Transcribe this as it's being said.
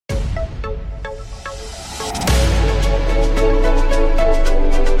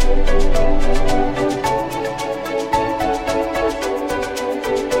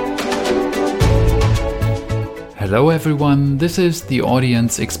Hello everyone, this is The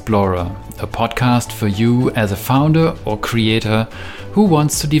Audience Explorer, a podcast for you as a founder or creator who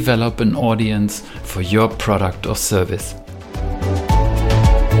wants to develop an audience for your product or service.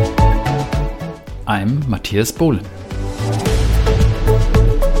 I'm Matthias Bohlen.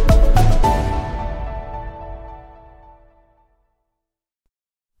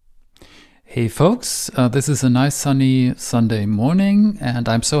 Hey folks, this is a nice sunny Sunday morning and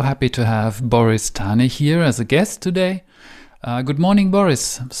I'm so happy to have Boris Tane here as a guest today. Good morning,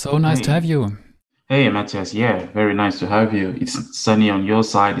 Boris. So nice to have you. Hey, Matthias. Yeah, very nice to have you. It's sunny on your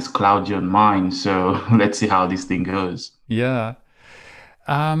side, it's cloudy on mine. So let's see how this thing goes. Yeah.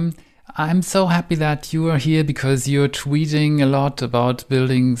 I'm so happy that you are here because you're tweeting a lot about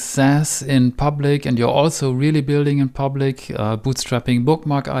building SaaS in public and you're also really building in public, bootstrapping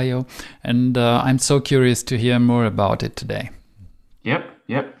bookmark.io. And I'm so curious to hear more about it today. Yep.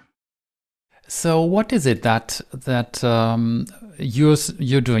 So what is it that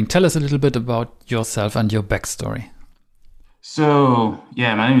you're doing? Tell us a little bit about yourself and your backstory. So,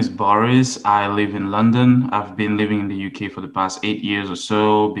 yeah, my name is Boris. I live in London. I've been living in the UK for the past 8 years or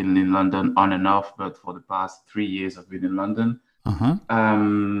so, been in London on and off, but for the past 3 years, I've been in London.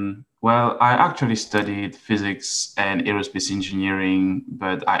 Well, I actually studied physics and aerospace engineering,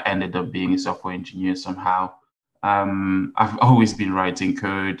 but I ended up being a software engineer somehow. I've always been writing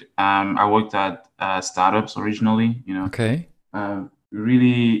code. I worked at startups originally, Okay.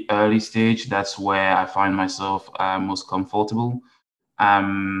 Really early stage. That's where I find myself most comfortable.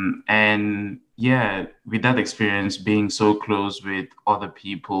 And yeah, with that experience, being so close with other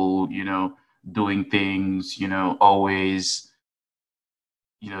people, doing things, always,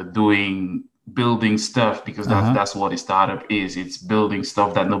 building stuff because that's what a startup is. It's building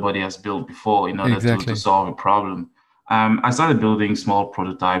stuff that nobody has built before in order to solve a problem. I started building small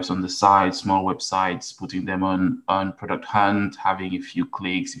prototypes on the side, small websites, putting them on Product Hunt, having a few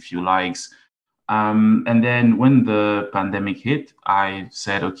clicks, a few likes. And then when the pandemic hit, I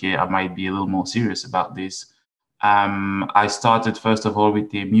said, okay, I might be a little more serious about this. I started first of all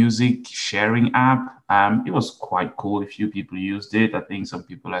with a music sharing app. It was quite cool. A few people used it. I think some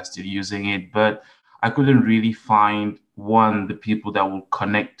people are still using it, but I couldn't really find one, the people that will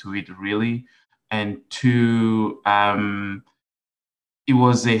connect to it really. And two, it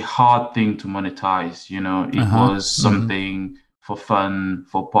was a hard thing to monetize. It was something for fun,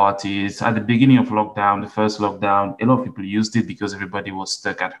 for parties. At the beginning of lockdown, the first lockdown, a lot of people used it because everybody was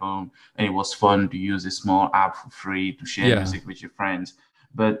stuck at home and it was fun to use a small app for free to share music with your friends.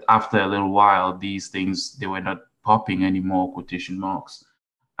 But after a little while, these things, they were not popping anymore, quotation marks.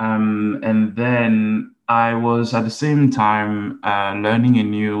 And then I was at the same time learning a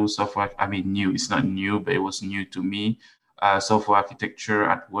new software. I mean, new, it's not new, but it was new to me, software architecture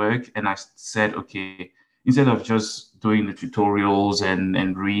at work. And I said, okay, instead of just doing the tutorials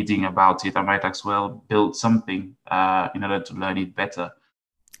and reading about it, I might as well build something in order to learn it better.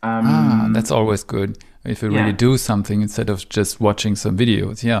 That's always good if you really do something instead of just watching some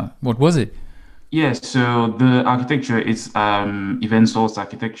videos. Yeah. What was it? Yeah, so the architecture is event source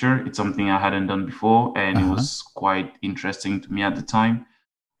architecture. It's something I hadn't done before, and it was quite interesting to me at the time.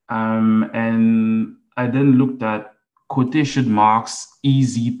 And I then looked at quotation marks,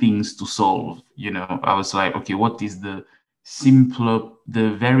 easy things to solve. I was like, okay, what is the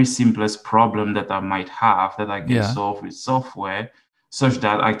very simplest problem that I might have that I can solve with software, such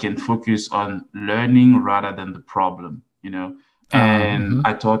that I can focus on learning rather than the problem, And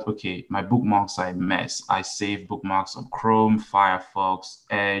I thought, okay, my bookmarks are a mess. I save bookmarks on Chrome, Firefox,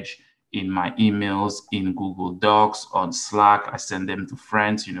 Edge, in my emails, in Google Docs, on Slack. I send them to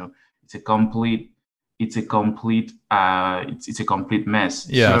friends. It's a complete mess.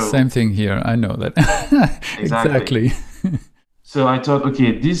 Yeah, same thing here. I know that. Exactly. So I thought,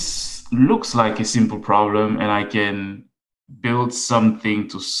 okay, this looks like a simple problem, and I can build something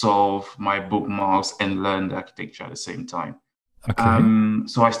to solve my bookmarks and learn the architecture at the same time. Okay.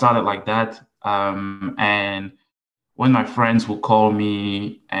 So I started like that. And when my friends will call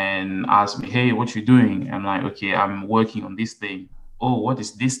me and ask me, hey, what you doing? I'm like, okay, I'm working on this thing. Oh, what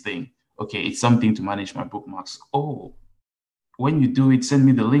is this thing? Okay, it's something to manage my bookmarks. Oh, when you do it, send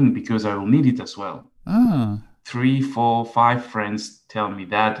me the link because I will need it as well. 3, 4, 5 friends tell me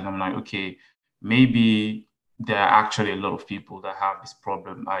that. And I'm like, okay, maybe there are actually a lot of people that have this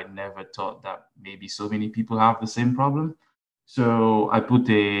problem. I never thought that maybe so many people have the same problem. So I put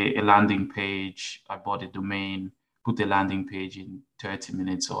a landing page. I bought a domain, put a landing page in 30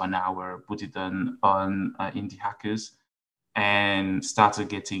 minutes or an hour, put it on Indie Hackers, and started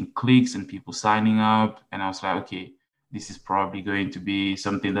getting clicks and people signing up. And I was like, okay, this is probably going to be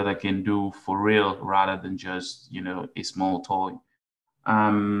something that I can do for real rather than just, a small toy.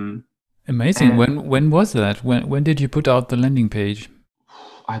 Amazing. And When was that? When did you put out the landing page?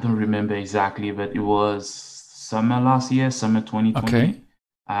 I don't remember exactly, but it was summer last year, summer Okay. 2020,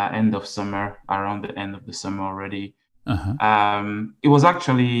 end of summer, around the end of the summer already. Uh-huh. It was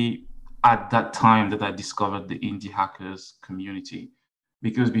actually at that time that I discovered the indie hackers community.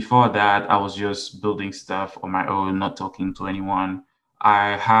 Because before that, I was just building stuff on my own, not talking to anyone.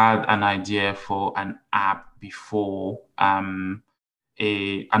 I had an idea for an app before, an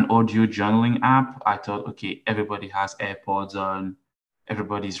audio journaling app. I thought, okay, everybody has AirPods on,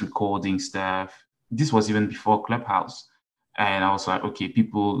 everybody's recording stuff. This was even before Clubhouse. And I was like, okay,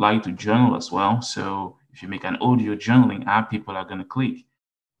 people like to journal as well. So if you make an audio journaling app, people are gonna click.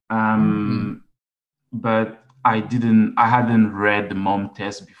 Mm. But I hadn't read the mom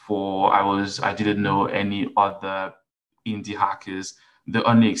test before. I didn't know any other indie hackers. The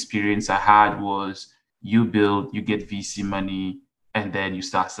only experience I had was you build, you get VC money, and then you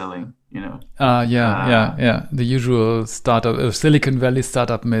start selling, Yeah, Uh, yeah, yeah. The usual startup, Silicon Valley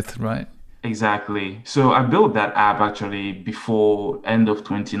startup myth, right? exactly. So I built that app actually before end of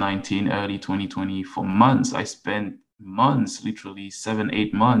 2019, early 2020 for months. I spent months, literally 7,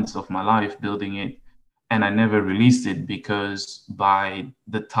 8 months of my life building it. And I never released it because by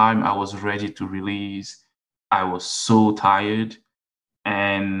the time I was ready to release, I was so tired.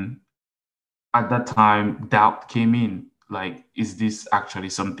 And at that time, doubt came in. Like, is this actually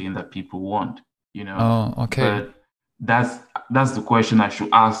something that people want? You know? Oh, okay. But that's that's the question I should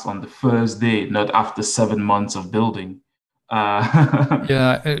ask on the first day, not after 7 months of building. Uh,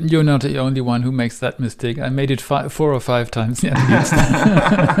 Yeah, you're not the only one who makes that mistake. I made it 4 or 5 times at least.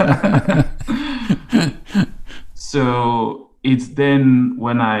 so it's then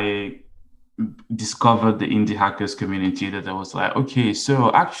when I discovered the indie hackers community that I was like, okay,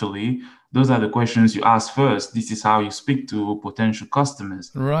 so actually, those are the questions you ask first. This is how you speak to potential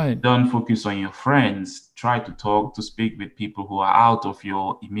customers. Right. Don't focus on your friends. Try to speak with people who are out of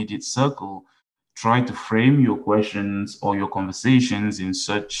your immediate circle. Try to frame your questions or your conversations in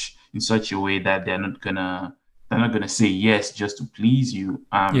such a way that they're not gonna say yes just to please you.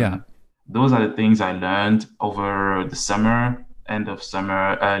 Yeah. Those are the things I learned over the summer, end of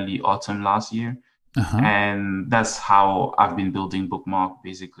summer, early autumn last year. Uh-huh. And that's how I've been building Bookmark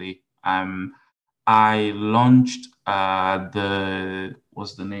basically. I launched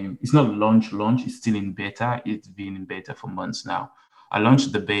what's the name? It's not launch, it's still in beta. It's been in beta for months now. I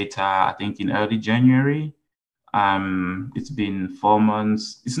launched the beta, I think in early January. It's been 4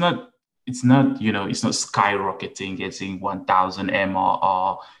 months. It's not skyrocketing, getting 1,000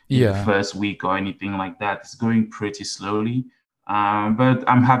 MRR in the Yeah. first week or anything like that. It's going pretty slowly. But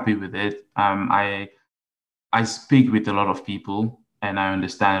I'm happy with it. I speak with a lot of people and I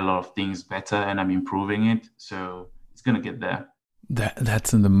understand a lot of things better and I'm improving it. So it's gonna get there.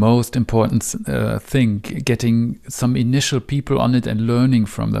 That's the most important thing, getting some initial people on it and learning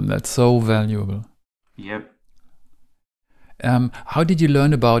from them. That's so valuable. Yep. How did you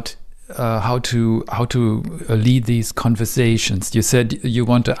learn about how to lead these conversations? You said you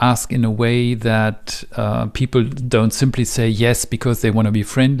want to ask in a way that people don't simply say yes because they want to be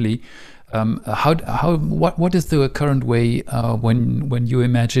friendly. What is the current way when you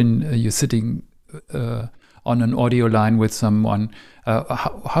imagine you're sitting on an audio line with someone?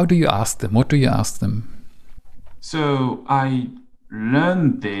 How do you ask them? What do you ask them? So I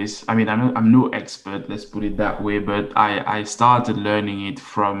learned this. I mean, I'm no expert, let's put it that way, but I started learning it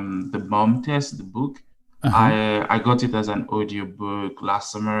from the mom test, the book. Uh-huh. I got it as an audio book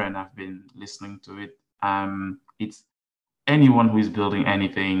last summer and I've been listening to it. It's anyone who is building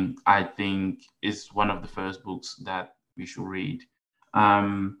anything, I think, is one of the first books that we should read.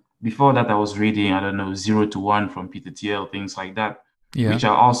 Before that, I was reading, I don't know, Zero to One from Peter Thiel, things like that, Yeah. which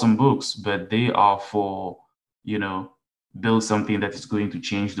are awesome books, but they are for, you know, build something that is going to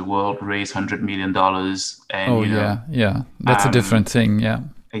change the world, raise $100 million, and Oh yeah, yeah. That's a different um, thing. Yeah.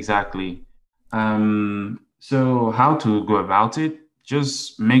 exactly. So how to go about it?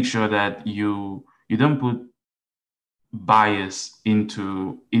 Just make sure that you don't put bias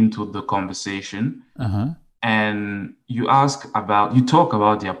into the conversation Uh-huh. and you talk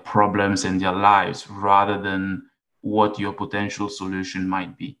about their problems and their lives rather than what your potential solution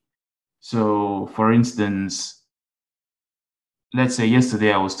might be. So for instance, let's say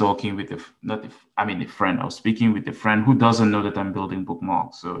yesterday I was talking with not if I mean a friend. I was speaking with a friend who doesn't know that I'm building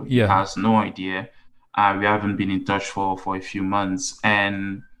bookmarks, so he Yeah. has no idea. We haven't been in touch for a few months,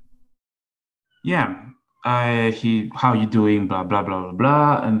 and yeah, he how you doing? Blah blah blah blah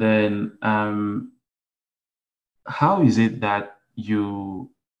blah, and then how is it that you,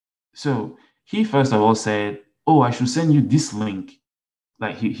 so he first of all said, oh, I should send you this link.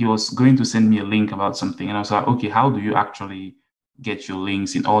 Like he was going to send me a link about something. And I was like, okay, how do you actually get your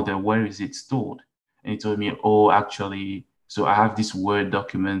links in order? Where is it stored? And he told me, oh, actually, so I have this Word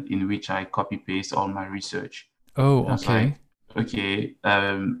document in which I copy paste all my research. Oh, And I was okay. like, okay,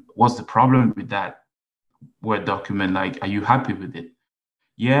 what's the problem with that Word document? Like, are you happy with it?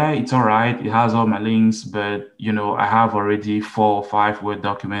 Yeah, it's all right. It has all my links, but I have already 4 or 5 Word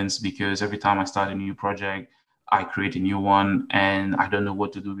documents because every time I start a new project, I create a new one and I don't know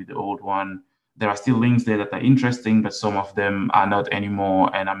what to do with the old one. There are still links there that are interesting, but some of them are not anymore,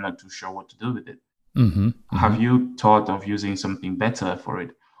 and I'm not too sure what to do with it. Mm-hmm. Mm-hmm. Have you thought of using something better for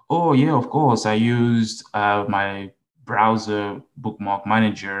it? Oh, yeah, of course. I used my browser bookmark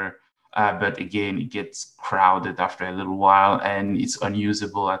manager, but again, it gets crowded after a little while and it's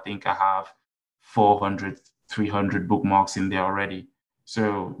unusable. I think I have 400, 300 bookmarks in there already.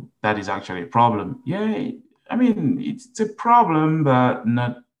 So that is actually a problem. Yeah, I mean, it's a problem, but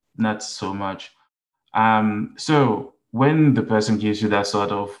not so much. So when the person gives you that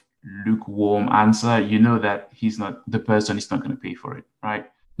sort of lukewarm answer, you know that the person is not going to pay for it, right?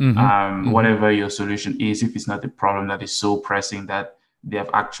 Mm-hmm. Mm-hmm. Whatever your solution is, if it's not a problem that is so pressing that they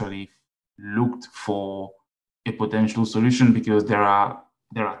have actually looked for a potential solution, because there are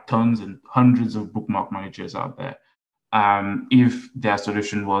tons and hundreds of bookmark managers out there. If their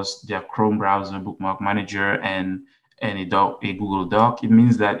solution was their Chrome browser bookmark manager and a Google Doc, it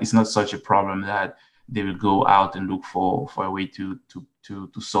means that it's not such a problem that they will go out and look for a way to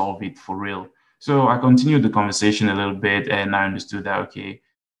solve it for real. So I continued the conversation a little bit, and I understood that, okay,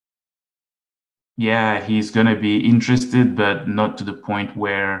 yeah, he's gonna be interested, but not to the point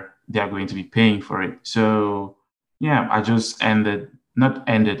where they're going to be paying for it. So yeah, I just not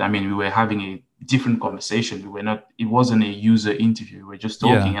ended. I mean, we were having a different conversation. We were not, it wasn't a user interview. We were just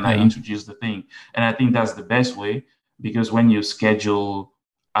Yeah, talking and I yeah. introduced the thing. And I think that's the best way, because when you schedule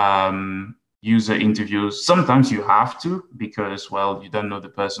user interviews, sometimes you have to, because, well, you don't know the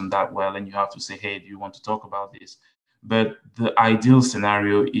person that well and you have to say, hey, do you want to talk about this? But the ideal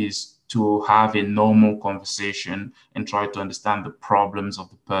scenario is to have a normal conversation and try to understand the problems of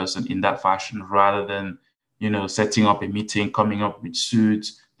the person in that fashion, rather than, setting up a meeting, coming up with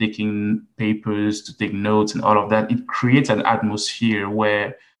suits, taking papers to take notes and all of that. It creates an atmosphere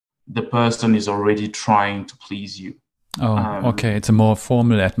where the person is already trying to please you. Oh, okay. It's a more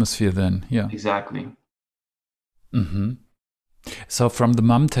formal atmosphere then. Yeah. Exactly. Mm-hmm. So from the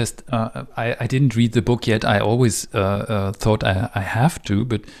mom test, I didn't read the book yet. I always thought I have to,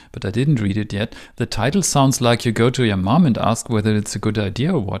 but I didn't read it yet. The title sounds like you go to your mom and ask whether it's a good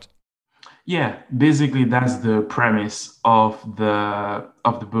idea or what. Yeah, basically that's the premise of the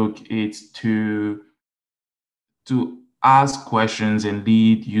book. It's to ask questions and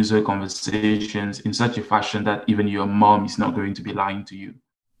lead user conversations in such a fashion that even your mom is not going to be lying to you.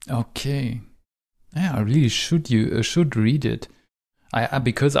 Okay. Yeah, I really should read it.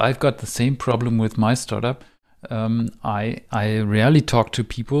 Because I've got the same problem with my startup. I rarely talk to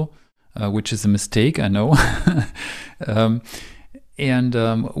people, which is a mistake, I know. um, and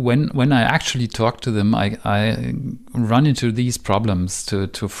when I actually talk to them, I run into these problems to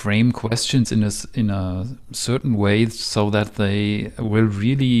frame questions in a certain way so that they will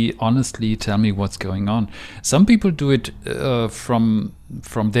really honestly tell me what's going on. Some people do it from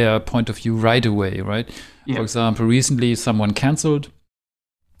their point of view right away, right? Yeah. For example, recently someone canceled,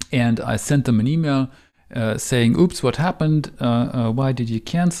 and I sent them an email saying, "Oops, what happened? Why did you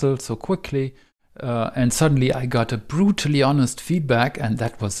cancel so quickly?" And suddenly I got a brutally honest feedback, and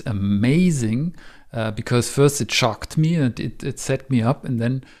that was amazing because first it shocked me and it set me up, and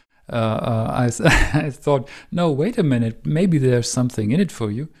then I thought, no, wait a minute, maybe there's something in it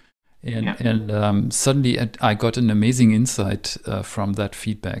for you. And suddenly I got an amazing insight from that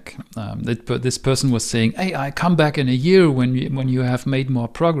feedback. This person was saying, "Hey, I come back in a year when you have made more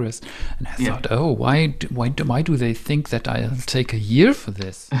progress." And I thought, "Oh, why do they think that I'll take a year for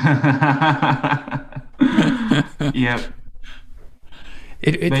this?" Yeah.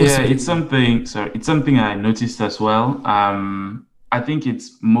 It's something. Sorry, it's something I noticed as well. I think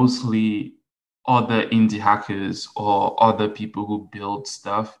it's mostly other indie hackers or other people who build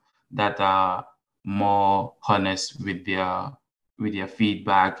stuff that are more honest with their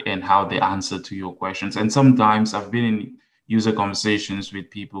feedback and how they answer to your questions. And sometimes I've been in user conversations with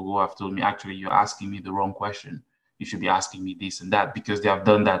people who have told me, actually, you're asking me the wrong question. You should be asking me this and that, because they have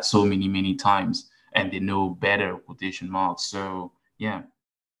done that so many times and they know better, quotation marks. So yeah.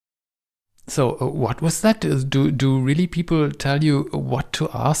 So what was that? Do really people tell you what to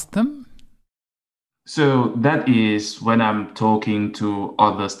ask them? So that is when I'm talking to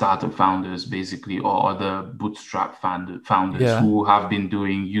other startup founders, basically, or other bootstrap founders Yeah. who have been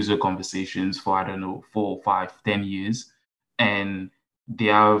doing user conversations for, I don't know, 4, 5, 10 years, and they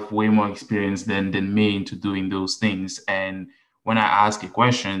have way more experience than me into doing those things. And when I ask a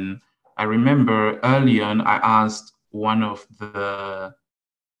question, I remember early on, I asked one of the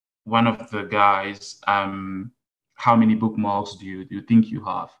guys, how many bookmarks do you think you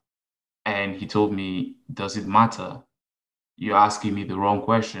have? And he told me, does it matter? You're asking me the wrong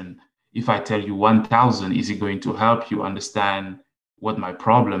question. If I tell you 1,000, is it going to help you understand what my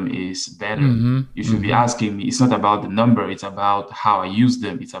problem is better? Mm-hmm. You should be Mm-hmm. asking me, it's not about the number, it's about how I use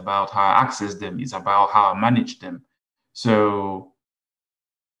them, it's about how I access them, it's about how I manage them. So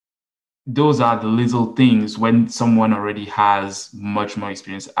those are the little things when someone already has much more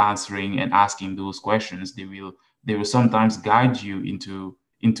experience answering and asking those questions, they will sometimes guide you into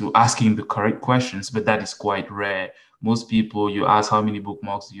asking the correct questions, but that is quite rare. Most people, you ask how many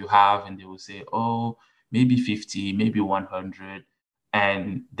bookmarks do you have, and they will say, oh, maybe 50, maybe 100.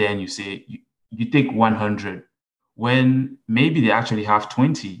 And then you say you take 100 when maybe they actually have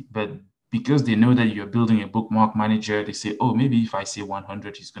 20, but because they know that you're building a bookmark manager, they say, oh, maybe if I say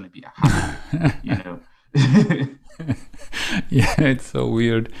 100, he's going to be happy, you know. Yeah, it's so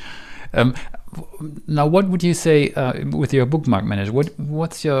weird. Um, Now, what would you say with your bookmark manager?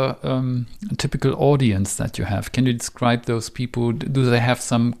 What's your typical audience that you have? Can you describe those people? Do they have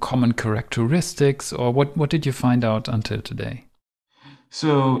some common characteristics, or what did you find out until today?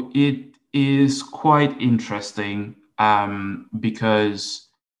 So it is quite interesting because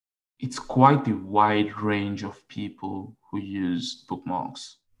it's quite a wide range of people who use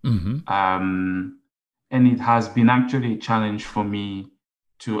bookmarks. Mm-hmm. Um, and it has been actually a challenge for me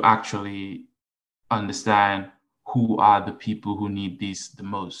to actually understand who are the people who need this the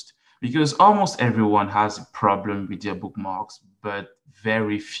most. Because almost everyone has a problem with their bookmarks, but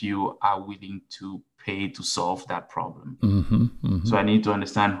very few are willing to pay to solve that problem. Mm-hmm. Mm-hmm. So I need to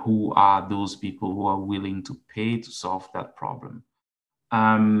understand who are those people who are willing to pay to solve that problem.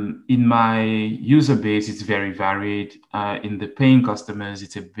 In my user base, it's very varied. In the paying customers,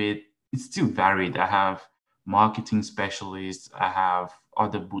 it's still varied. I have marketing specialists, I have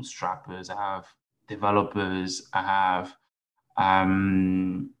other bootstrappers, I have developers, I have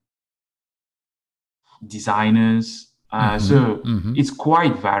um, designers. Mm-hmm. So Mm-hmm. it's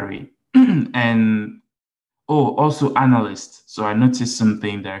quite varied. And oh, also analysts. So I noticed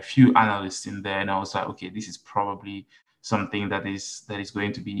something. There are a few analysts in there, and I was like, okay, this is probably something that is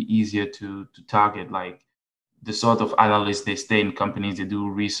going to be easier to target. Like the sort of analysts they stay in companies, they do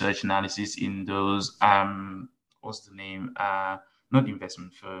research analysis in those what's the name? Not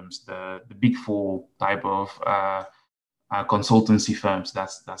investment firms, the big four type of consultancy firms.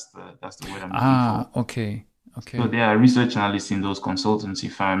 That's the word I'm looking for. Ah, okay, So okay. there are research analysts in those consultancy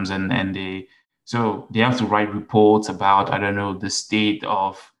firms, and they have to write reports about, I don't know, the state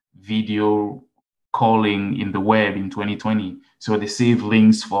of video calling in the web in 2020. So they save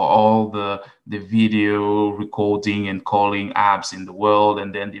links for all the video recording and calling apps in the world,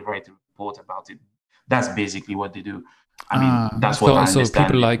 and then they write a report about it. That's basically what they do. I mean, Ah, that's what so I so people understand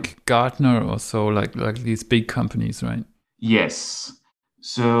they do. like Gartner or so, like these big companies, right? Yes.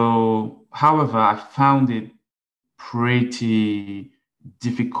 So, however, I found it pretty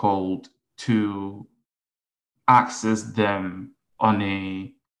difficult to access them on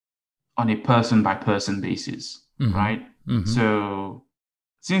a person by person basis, Mm-hmm. right? Mm-hmm. So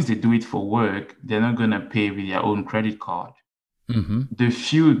since they do it for work, they're not gonna pay with their own credit card. Mm-hmm. The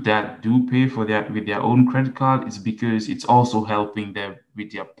few that do pay for that with their own credit card is because it's also helping them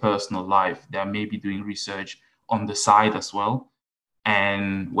with their personal life. They're maybe doing research on the side as well.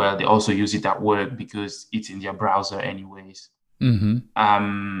 And well, they also use it at work because it's in their browser anyways. Mm-hmm.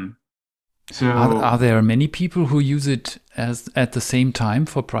 Um, Are so there many people who use it as at the same time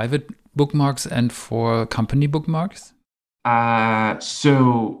for private bookmarks and for company bookmarks?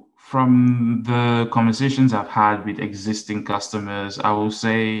 so from the conversations I've had with existing customers, I will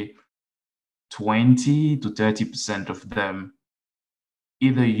say 20 to 30% of them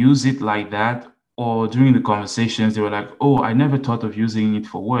either use it like that, or during the conversations, they were like, oh, I never thought of using it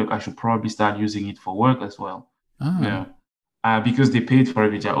for work. I should probably start using it for work as well. You Ah, know, because they paid for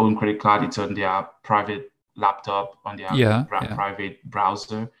it with their own credit card. It's on their private laptop, on their yeah, yeah. private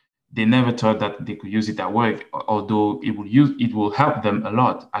browser. They never thought that they could use it at work, although it will help them a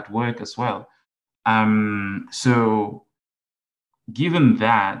lot at work as well. So given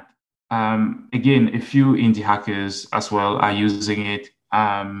that, again, a few indie hackers as well are using it.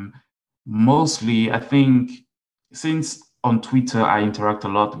 Mostly, I think, since on Twitter, I interact a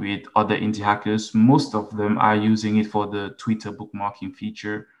lot with other indie hackers. Most of them are using it for the Twitter bookmarking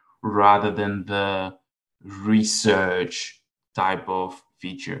feature rather than the research type of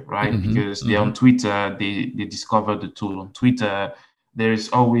feature, right? Because they're on Twitter, they discover the tool on Twitter. There's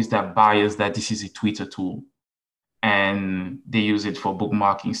always that bias that this is a Twitter tool, and they use it for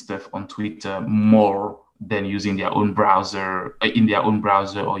bookmarking stuff on Twitter more than using their own browser in their own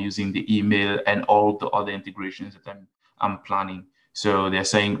browser, or using the email and all the other integrations that I'm planning. So they're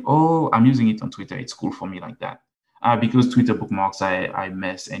saying, "Oh, I'm using it on Twitter. It's cool for me like that." Because Twitter bookmarks, I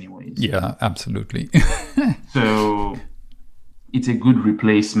mess anyways. Yeah, absolutely. So it's a good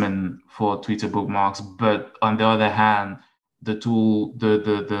replacement for Twitter bookmarks. But on the other hand, the tool,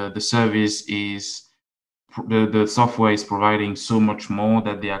 the service is the software is providing so much more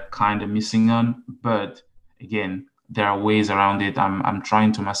that they are kind of missing on. But again, there are ways around it. I'm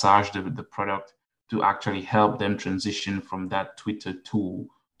trying to massage the product to actually help them transition from that Twitter tool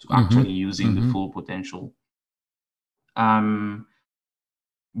to actually using the full potential.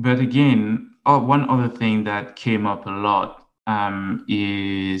 But again, one other thing that came up a lot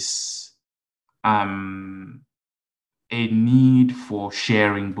is a need for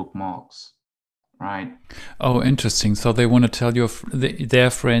sharing bookmarks, right? Oh, interesting. So they want to tell their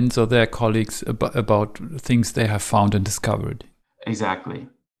friends or their colleagues about things they have found and discovered. Exactly.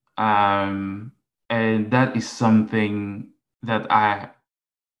 And that is something that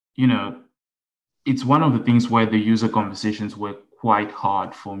it's one of the things where the user conversations were quite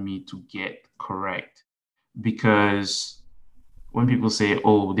hard for me to get correct, because when people say,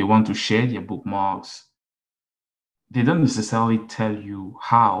 oh, they want to share their bookmarks, they don't necessarily tell you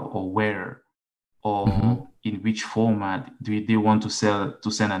how or where or in which format. Do they want to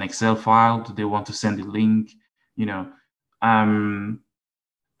send an Excel file? Do they want to send a link?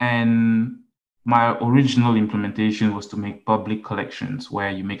 And my original implementation was to make public collections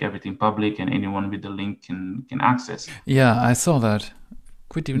where you make everything public and anyone with the link can access it. Yeah, I saw that.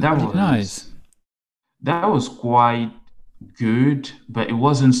 Pretty nice. That was quite good, but it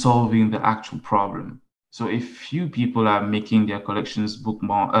wasn't solving the actual problem. So a few people are making their collections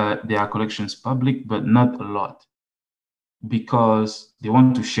their collections public, but not a lot, because they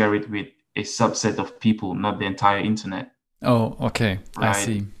want to share it with a subset of people, not the entire internet. Oh, okay.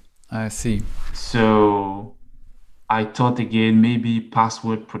 Right? I see. So I thought again, maybe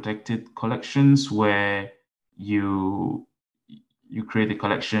password protected collections where you create a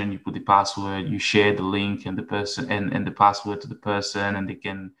collection, you put the password, you share the link and the person and the password to the person, and they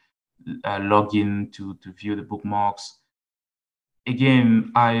can log in to view the bookmarks.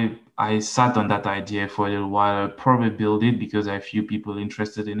 Again, I sat on that idea for a little while. I probably built it because I have few people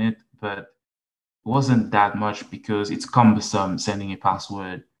interested in it, but it wasn't that much because it's cumbersome sending a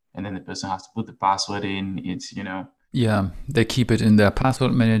password and then the person has to put the password in. It's Yeah, they keep it in their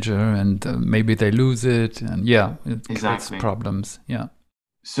password manager, and maybe they lose it, and yeah, it creates problems. Yeah.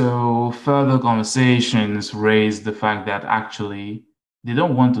 So further conversations raised the fact that actually they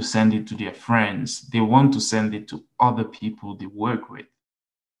don't want to send it to their friends. They want to send it to other people they work with.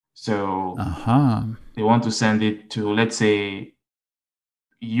 So they want to send it to, let's say,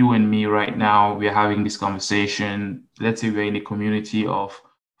 you and me right now. We're having this conversation. Let's say we're in a community of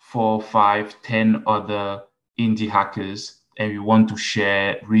 4, 5, 10 other indie hackers, and we want to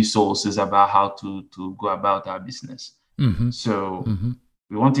share resources about how to go about our business. So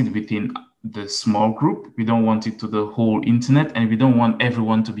we want it within the small group. We don't want it to the whole internet, and we don't want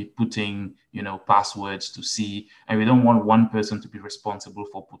everyone to be putting, passwords to see, and we don't want one person to be responsible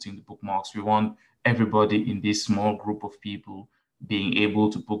for putting the bookmarks. We want everybody in this small group of people being able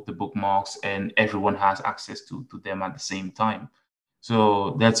to book the bookmarks, and everyone has access to them at the same time.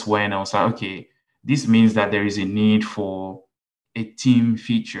 So that's when I was like, okay, this means that there is a need for a team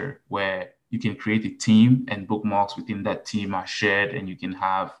feature where you can create a team and bookmarks within that team are shared and you can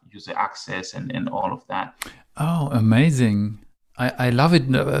have user access and all of that. Oh, amazing. I love it.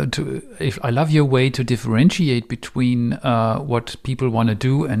 I love your way to differentiate between what people want to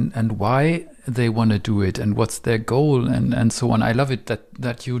do and why they want to do it and what's their goal and so on. I love it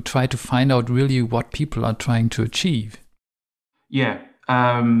that you try to find out really what people are trying to achieve. Yeah,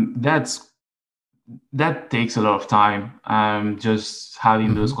 that takes a lot of time, just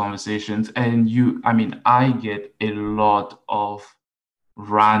having those conversations. And I get a lot of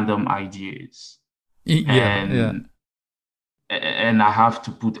random ideas. And I have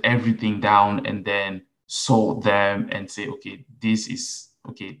to put everything down and then sort them and say, okay, this is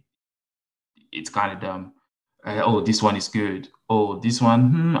okay. It's kind of dumb. Oh, this one is good. Oh, this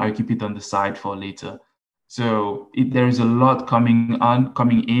one, I'll keep it on the side for later. There is a lot coming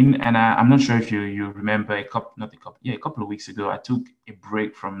in, and I'm not sure if you remember a couple of weeks ago, I took a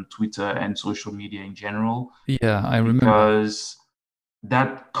break from Twitter and social media in general. Yeah, I remember. Because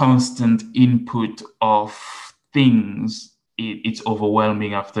that constant input of things, it's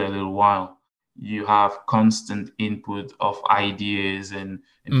overwhelming after a little while. You have constant input of ideas and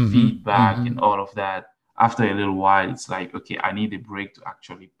feedback and all of that. After a little while, it's like, okay, I need a break to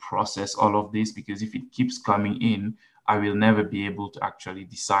actually process all of this, because if it keeps coming in, I will never be able to actually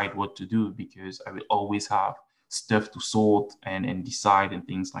decide what to do, because I will always have stuff to sort and decide and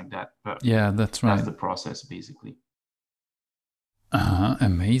things like that. But yeah, that's right. That's the process, basically.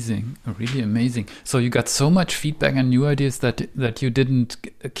 Amazing, really amazing. So you got so much feedback and new ideas that you didn't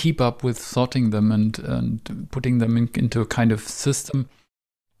keep up with sorting them and putting them into a kind of system.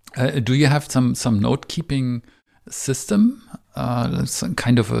 Do you have some note keeping system, some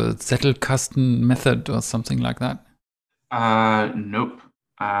kind of a Zettelkasten method or something like that? Nope.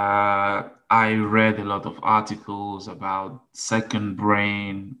 I read a lot of articles about second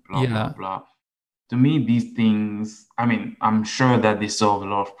brain, blah, blah, blah. To me, these things, I mean, I'm sure that they solve a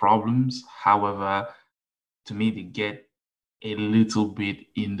lot of problems. However, to me, they get a little bit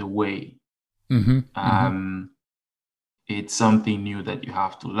in the way. It's something new that you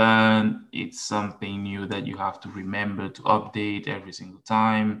have to learn. It's something new that you have to remember to update every single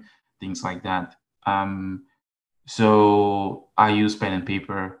time, things like that. So I use pen and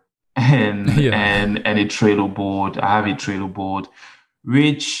paper and a Trello board. I have a Trello board,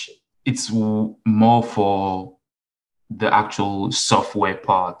 which it's more for the actual software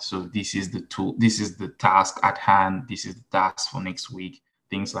part. So this is the tool, this is the task at hand, this is the task for next week,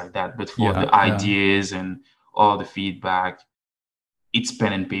 things like that. But for the ideas and all the feedback, it's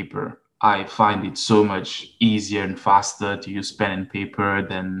pen and paper. I find it so much easier and faster to use pen and paper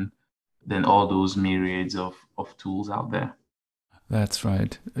than all those myriads of tools out there. That's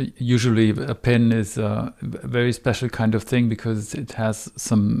right. Usually a pen is a very special kind of thing because it has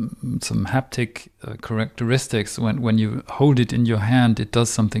some haptic characteristics. When you hold it in your hand, it does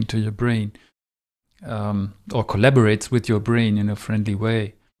something to your brain, or collaborates with your brain in a friendly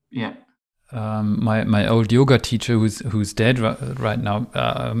way. Yeah. My old yoga teacher, who's dead right now,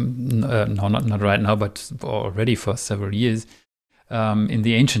 no, not right now, but already for several years. In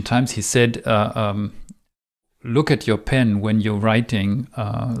the ancient times, he said, look at your pen when you're writing,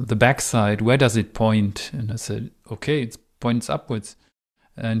 the backside, where does it point? And I said, okay, it points upwards.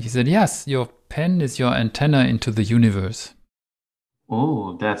 And he said, yes, your pen is your antenna into the universe.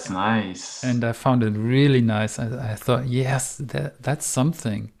 Oh, that's nice. And I found it really nice. I thought, yes, that's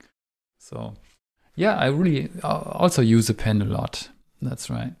something. So, yeah, I really also use a pen a lot. That's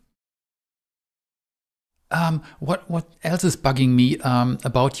right. What else is bugging me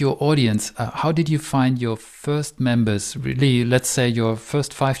about your audience? How did you find your first members? Really, let's say your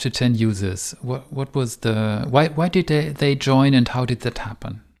first 5 to 10 users. What was why did they join, and how did that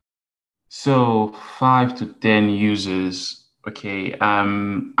happen? So 5 to 10 users. Okay.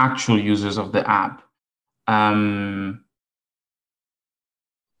 Actual users of the app.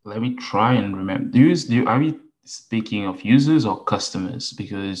 Let me try and remember. Are we speaking of users or customers?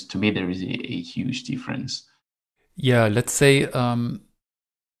 Because to me, there is a huge difference. Yeah, let's say,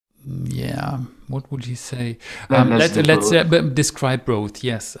 what would you say? Let's describe both.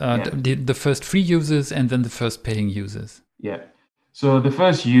 Yes, the first free users and then the first paying users. Yeah. So the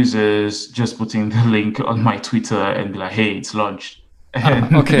first users, just putting the link on my Twitter and be like, hey, it's launched.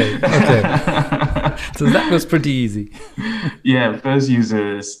 Okay. So that was pretty easy. Yeah, first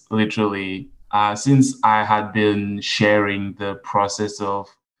users, literally, since I had been sharing the process of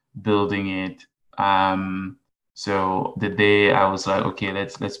building it, so the day I was like, okay,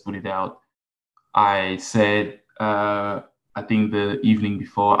 let's put it out. I said, I think the evening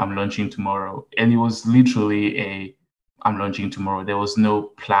before, I'm launching tomorrow, and it was literally I'm launching tomorrow. There was no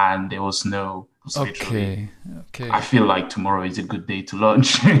plan. There was no. Okay. I feel like tomorrow is a good day to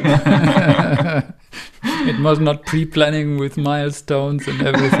launch. It was not pre-planning with milestones and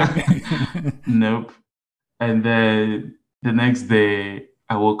everything. Nope. And then the next day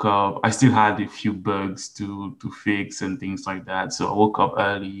I woke up. I still had a few bugs to fix and things like that. So I woke up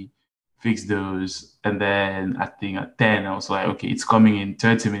early, fixed those, and then I think at 10 I was like, okay, it's coming in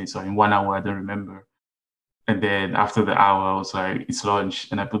 30 minutes or in 1 hour. I don't remember. And then after the hour, I was like, it's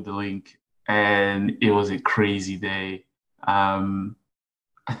launched, and I put the link. And it was a crazy day.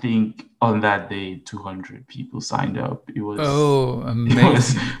 I think on that day, 200 people signed up. It was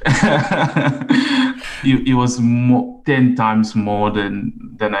amazing. It was 10 times more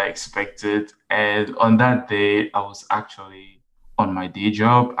than I expected. And on that day, I was actually on my day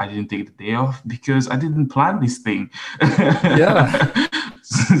job. I didn't take the day off because I didn't plan this thing. Yeah.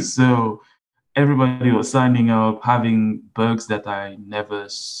 So everybody was signing up, having bugs that I never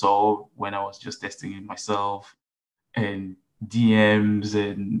saw when I was just testing it myself, and DMs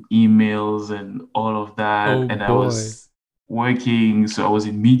and emails and all of that. Oh And I boy. was working, so I was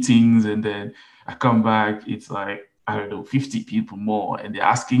in meetings, and then I come back, it's like, I don't know, 50 people more, and they're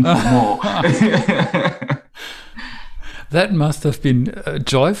asking for more. That must have been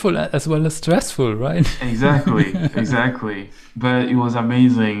joyful as well as stressful, right? Exactly. But it was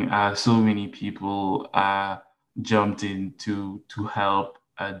amazing. So many people jumped in to help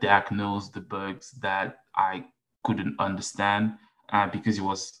diagnose the bugs that I couldn't understand because it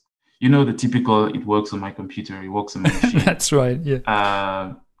was, the typical, it works on my computer, it works on my machine. That's right.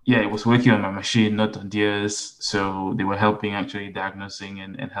 Yeah. Yeah, it was working on my machine, not on theirs. So they were helping, actually diagnosing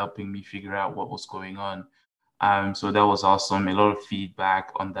and helping me figure out what was going on. So that was awesome. A lot of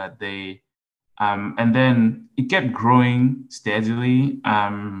feedback on that day. And then it kept growing steadily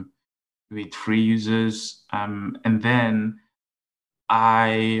with free users. And then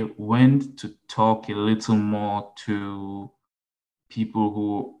I went to talk a little more to people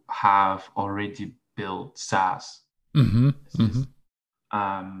who have already built SaaS businesses.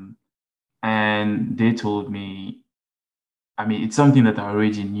 And they told me, I mean, it's something that I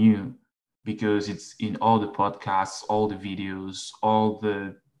already knew because it's in all the podcasts, all the videos, all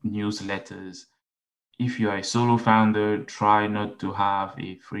the newsletters. If you are a solo founder, try not to have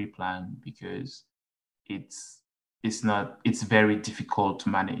a free plan because it's it's very difficult to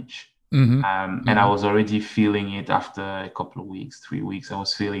manage. And I was already feeling it after a couple of weeks, 3 weeks. I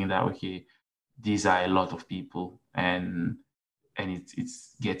was feeling that, okay, these are a lot of people, and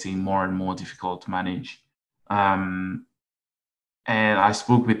it's getting more and more difficult to manage. Um, and I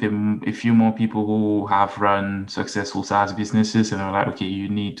spoke with a few more people who have run successful SaaS businesses, and they were like, okay, you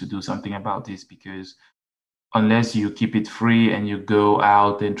need to do something about this because unless you keep it free and you go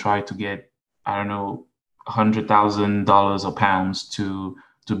out and try to get, I don't know, $100,000 or pounds to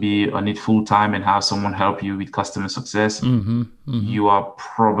be on it full time and have someone help you with customer success, you are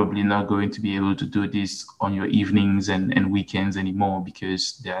probably not going to be able to do this on your evenings and weekends anymore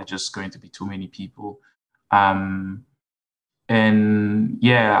because there are just going to be too many people. And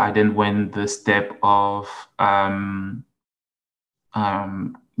yeah, I then went the step of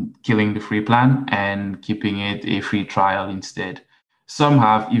killing the free plan and keeping it a free trial instead. Some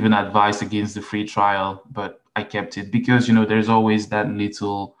have even advised against the free trial, but I kept it because, there's always that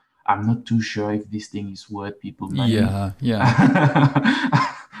little, I'm not too sure if this thing is worth people money. Yeah, yeah.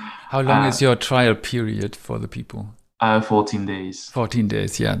 How long is your trial period for the people? 14 days. 14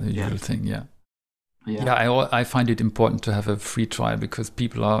 days, yeah, the usual thing, yeah. Yeah, I find it important to have a free trial because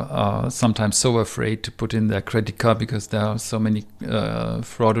people are sometimes so afraid to put in their credit card because there are so many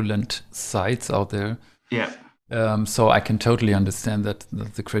fraudulent sites out there. Yeah. So I can totally understand that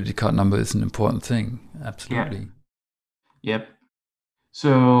the credit card number is an important thing. Absolutely. Yeah. Yep.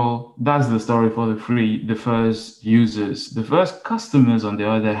 So that's the story for the first users. The first customers, on the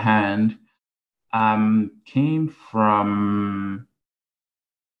other hand, came from,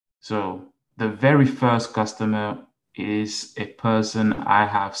 so the very first customer is a person I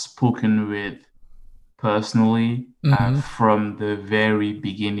have spoken with personally from the very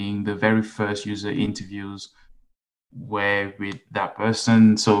beginning. The very first user interviews were with that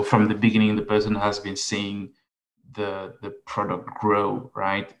person. So from the beginning, the person has been seeing the product grow,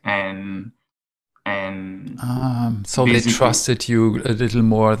 right? And so they trusted you a little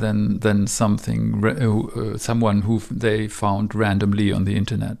more than someone who they found randomly on the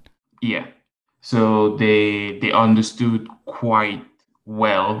internet. Yeah. So they understood quite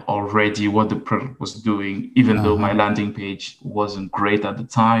well already what the product was doing, even though my landing page wasn't great at the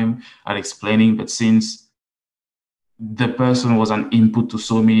time at explaining. But since the person was an input to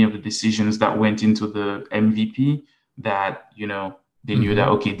so many of the decisions that went into the MVP, that, they knew that,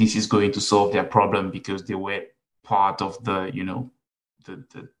 okay, this is going to solve their problem because they were part of the,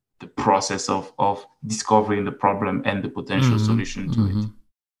 the process of discovering the problem and the potential solution to it.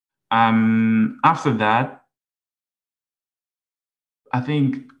 After that, I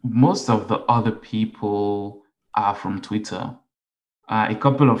think most of the other people are from Twitter. A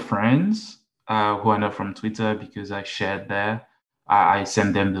couple of friends who are not from Twitter because I shared there. I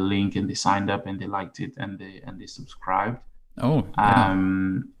sent them the link and they signed up and they liked it and they subscribed. Oh, yeah.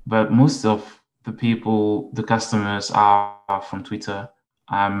 But most of the people, the customers, are from Twitter.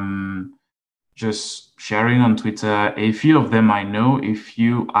 Just sharing on Twitter. A few of them I know, a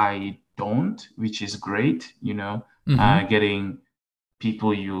few I don't, which is great. Getting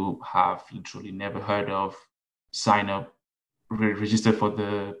people you have literally never heard of sign up register for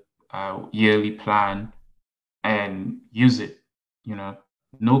the yearly plan and use it.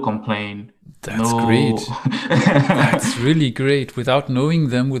 No complaint, That's no. great. That's really great. Without knowing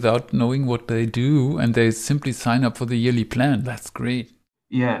them, without knowing what they do, and they simply sign up for the yearly plan. That's great.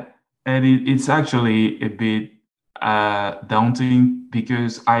 Yeah, and it's actually a bit daunting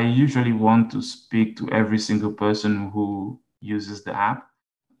because I usually want to speak to every single person who uses the app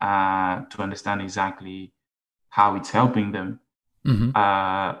to understand exactly how it's helping them. Mm-hmm.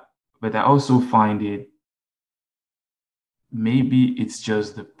 But I also find it maybe it's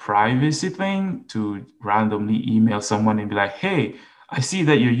just the privacy thing to randomly email someone and be like, hey, I see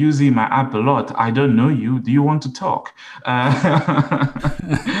that you're using my app a lot. I don't know you. Do you want to talk?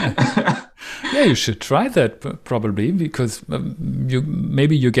 Yeah, you should try that probably because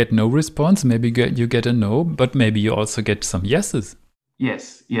you get no response, maybe you get a no, but maybe you also get some yeses.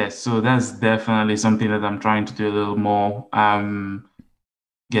 Yes, yes. So that's definitely something that I'm trying to do a little more.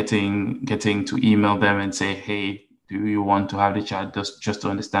 Getting to email them and say, hey, do you want to have the chat just to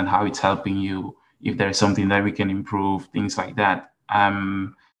understand how it's helping you, if there's something that we can improve, things like that.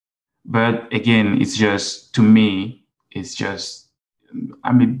 But again, it's just, to me, it's just,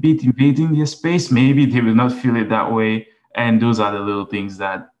 I'm a bit invading their space. Maybe they will not feel it that way. And those are the little things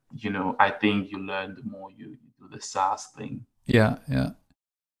that, I think you learn the more you do the SaaS thing. Yeah, yeah.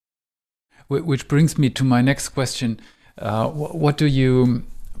 Which brings me to my next question. What do you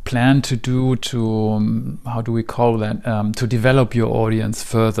plan to do to, how do we call that, to develop your audience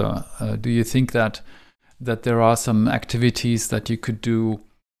further? Do you think that there are some activities that you could do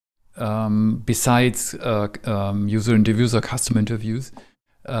besides user interviews or customer interviews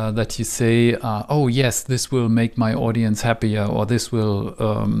that you say, oh yes, this will make my audience happier, or this will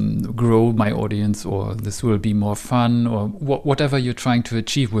grow my audience, or this will be more fun, or whatever you're trying to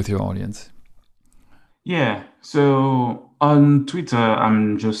achieve with your audience? Yeah. So on Twitter,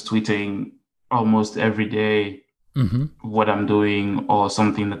 I'm just tweeting almost every day Mm-hmm. what I'm doing or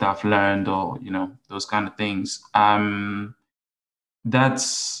something that I've learned, or, those kind of things.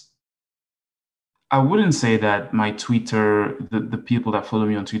 That's I wouldn't say that my Twitter, the people that follow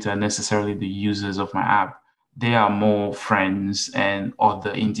me on Twitter are necessarily the users of my app. They are more friends and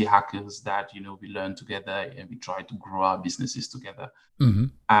other indie hackers that, we learn together and we try to grow our businesses together.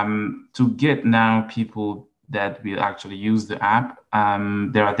 Mm-hmm. To get now people that will actually use the app,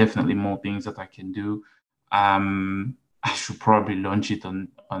 there are definitely more things that I can do. I should probably launch it on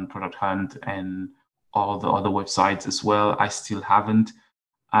Product Hunt and all the other websites as well. I still haven't.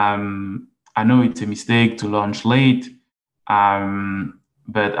 I know it's a mistake to launch late,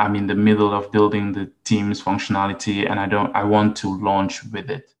 but I'm in the middle of building the Teams functionality, and I want to launch with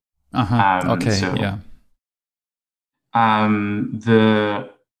it. Okay. Yeah. The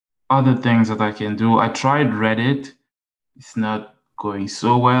other things that I can do, I tried Reddit. It's not going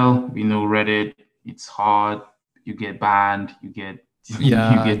so well. We know Reddit, it's hard. You get banned, you get you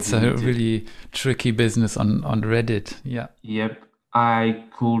Yeah, get it's a deleted. really tricky business on Reddit. Yeah. Yep. I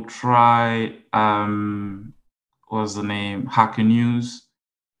could try what's the name? Hacker News.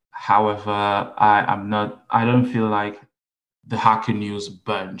 However, I don't feel like the Hacker News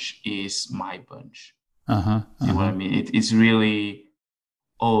bunch is my bunch. See what I mean? It's really,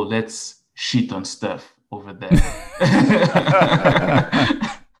 oh, let's shit on stuff over there.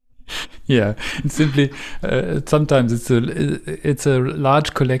 Yeah, it's simply sometimes it's a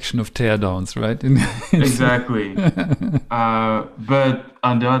large collection of teardowns, right? Exactly. But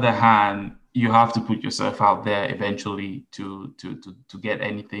on the other hand, you have to put yourself out there eventually to get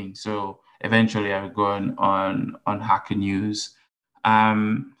anything. So eventually, I will go on Hacker News.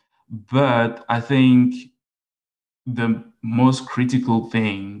 But I think the most critical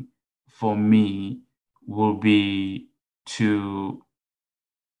thing for me will be to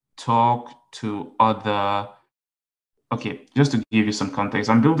talk to other. Okay, just to give you some context,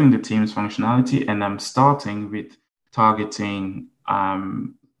 I'm building the Teams functionality and I'm starting with targeting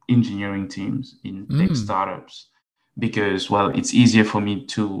engineering teams in tech startups because, well, it's easier for me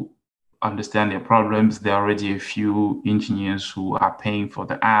to understand their problems. There are already a few engineers who are paying for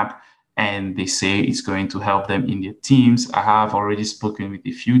the app and they say it's going to help them in their teams. I have already spoken with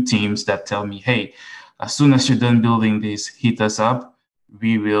a few teams that tell me, hey, as soon as you're done building this, hit us up.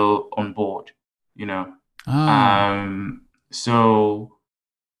 We will onboard, you know. So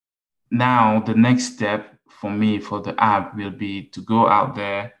now the next step for me for the app will be to go out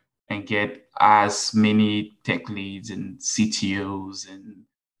there and get as many tech leads and CTOs and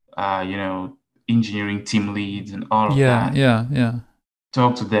engineering team leads and all of Yeah, that. yeah, yeah.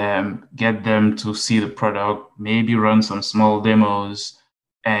 Talk to them, get them to see the product, maybe run some small demos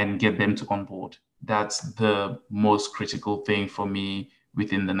and get them to onboard. That's the most critical thing for me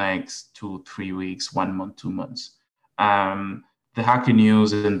within the next 2, 3 weeks, 1 month, 2 months. The Hacker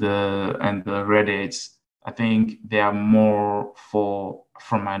News and the Reddits, I think they are more for,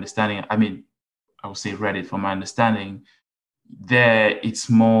 from my understanding. I mean, I would say Reddit, from my understanding, there it's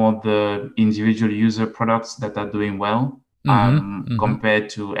more the individual user products that are doing well, compared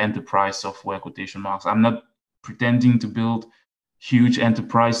to enterprise software, quotation marks. I'm not pretending to build huge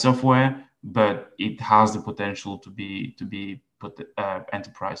enterprise software, but it has the potential to be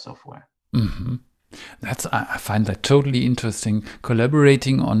enterprise software. I find that totally interesting.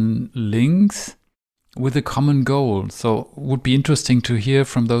 Collaborating on links with a common goal. So would be interesting to hear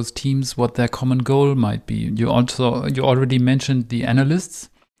from those teams what their common goal might be. You already mentioned the analysts.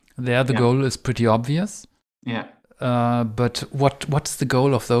 There the goal is pretty obvious. Yeah. But what's the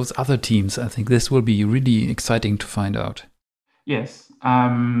goal of those other teams? I think this will be really exciting to find out. Yes.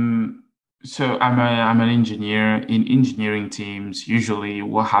 So I'm an engineer. In engineering teams, usually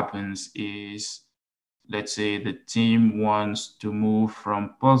what happens is, let's say the team wants to move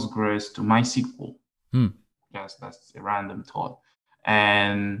from Postgres to MySQL. Yes, that's a random thought.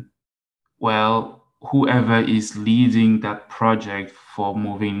 And well, whoever is leading that project for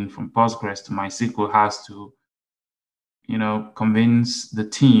moving from Postgres to MySQL has to, convince the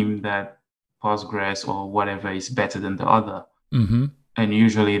team that Postgres or whatever is better than the other. And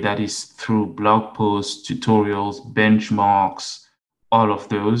usually that is through blog posts, tutorials, benchmarks, all of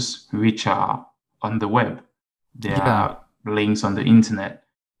those, which are on the web. There are links on the internet.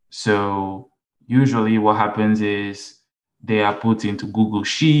 So usually what happens is they are put into Google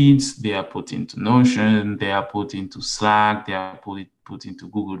Sheets, they are put into Notion, they are put into Slack, they are put into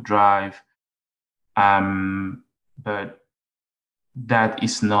Google Drive. But that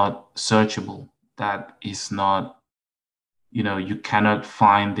is not searchable. That is not, you cannot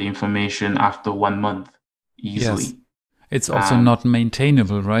find the information after 1 month easily. Yes. It's also not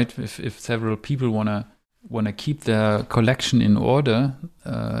maintainable, right? If several people wanna keep their collection in order,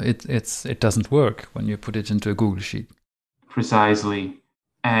 it doesn't work when you put it into a Google Sheet. Precisely.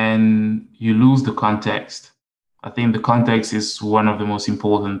 And you lose the context. I think the context is one of the most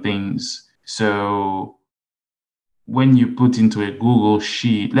important things. So when you put into a Google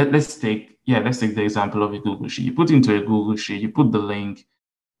Sheet, let's take the example of a Google Sheet. You put into a Google Sheet, you put the link,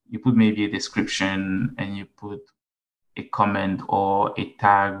 you put maybe a description, and you put a comment or a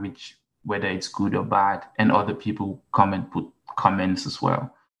tag, which whether it's good or bad, and other people put comments as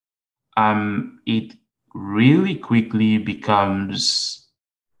well. It really quickly becomes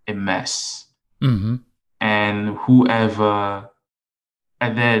a mess. And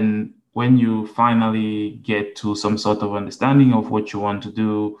then when you finally get to some sort of understanding of what you want to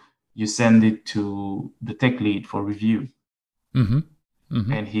do, you send it to the tech lead for review.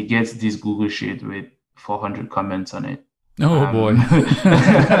 And he gets this Google Sheet with 400 comments on it. Oh boy.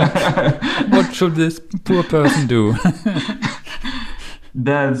 What should this poor person do?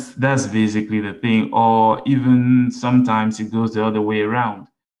 That's basically the thing. Or even sometimes it goes the other way around.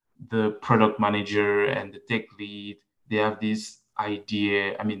 The product manager and the tech lead, they have this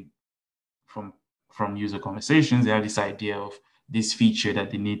idea. I mean, from user conversations, they have this idea of this feature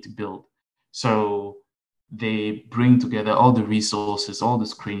that they need to build. So they bring together all the resources, all the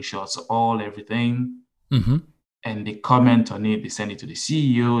screenshots, everything. And they comment on it. They send it to the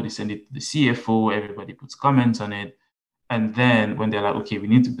CEO, they send it to the CFO, everybody puts comments on it. And then when they're like, okay, we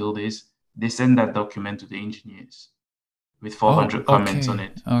need to build this, they send that document to the engineers with 400 comments on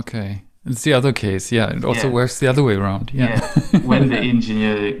it. Okay. It's the other case. Yeah. It also works the other way around. Yeah. When the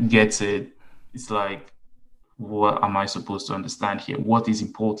engineer gets it, it's like, what am I supposed to understand here? What is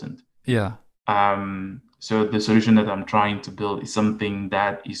important? Yeah. So the solution that I'm trying to build is something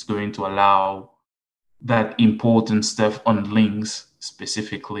that is going to allow that important stuff on links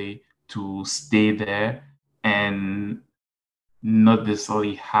specifically to stay there and not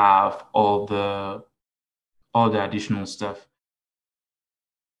necessarily have all the additional stuff.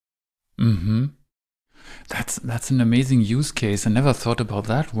 That's an amazing use case. I never thought about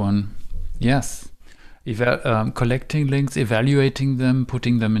that one. Yes. Collecting links, evaluating them,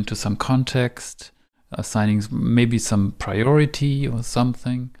 putting them into some context, assigning maybe some priority or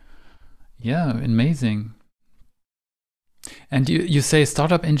something. Yeah, amazing. And you say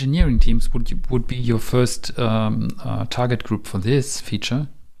startup engineering teams would be your first target group for this feature?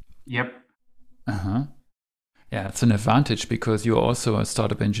 Yep. Yeah, it's an advantage because you're also a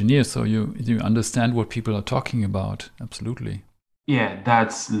startup engineer, so you understand what people are talking about. Absolutely. Yeah,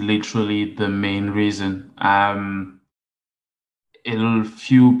 that's literally the main reason. A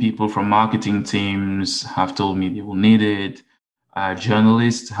few people from marketing teams have told me they will need it.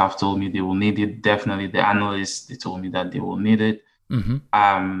 Journalists have told me they will need it. Definitely the analysts, they told me that they will need it.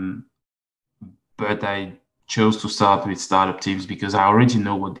 But I chose to start with startup teams because I already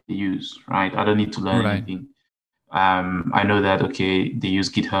know what they use, right? I don't need to learn anything. I know that, okay, they use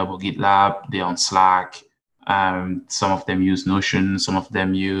GitHub or GitLab, they're on Slack. Some of them use Notion, some of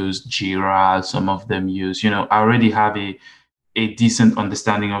them use Jira, some of them use, I already have a decent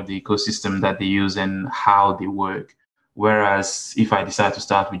understanding of the ecosystem that they use and how they work. Whereas if I decide to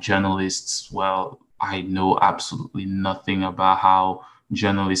start with journalists, well, I know absolutely nothing about how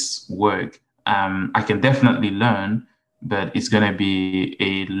journalists work. I can definitely learn, but it's going to be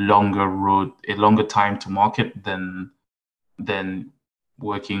a longer road, a longer time to market than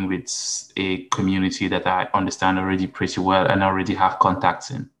working with a community that I understand already pretty well and already have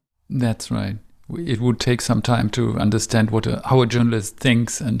contacts in. That's right. It would take some time to understand how a journalist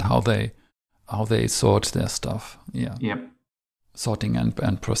thinks and how they sort their stuff. Yeah. Yep. Sorting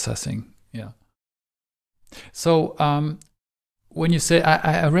and processing. Yeah. So when you say,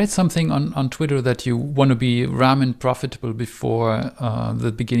 I read something on Twitter that you want to be ramen profitable before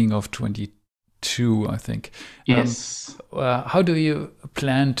the beginning of 2022, I think. Yes. How do you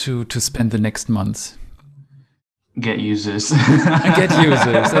plan to spend the next months? Get users. Get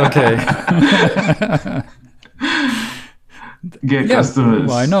users, okay. Get customers.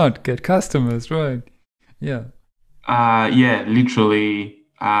 Why not? Get customers, right. Yeah. Literally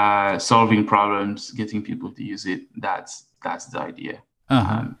solving problems, getting people to use it. That's the idea.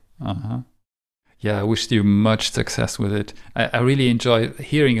 Yeah, I wish you much success with it. I really enjoy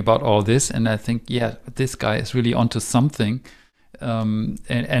hearing about all this, and I think, this guy is really onto something.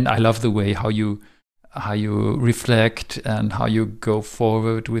 And I love the way how you reflect and how you go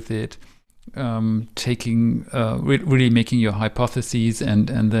forward with it, taking really making your hypotheses and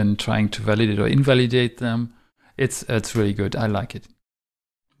then trying to validate or invalidate them. It's really good. I like it.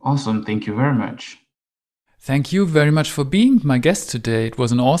 Awesome. Thank you very much. Thank you very much for being my guest today. It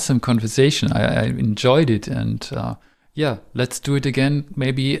was an awesome conversation. I enjoyed it. And let's do it again,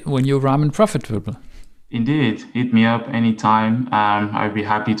 maybe when you're ramen profitable. Indeed. Hit me up anytime. I'd be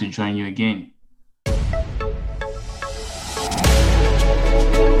happy to join you again.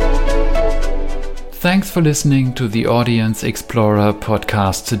 Thanks for listening to the Audience Explorer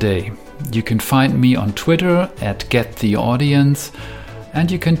podcast today. You can find me on Twitter @GetTheAudience, and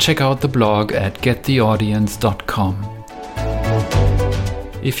you can check out the blog at gettheaudience.com.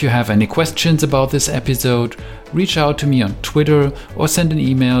 If you have any questions about this episode, reach out to me on Twitter or send an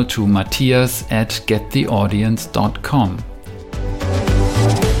email to matthias@gettheaudience.com.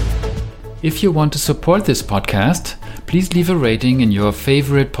 If you want to support this podcast, please leave a rating in your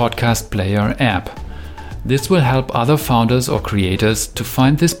favorite podcast player app. This will help other founders or creators to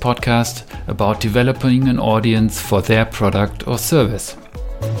find this podcast about developing an audience for their product or service.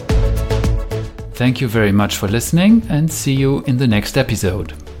 Thank you very much for listening, and see you in the next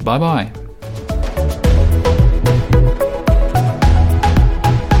episode. Bye bye.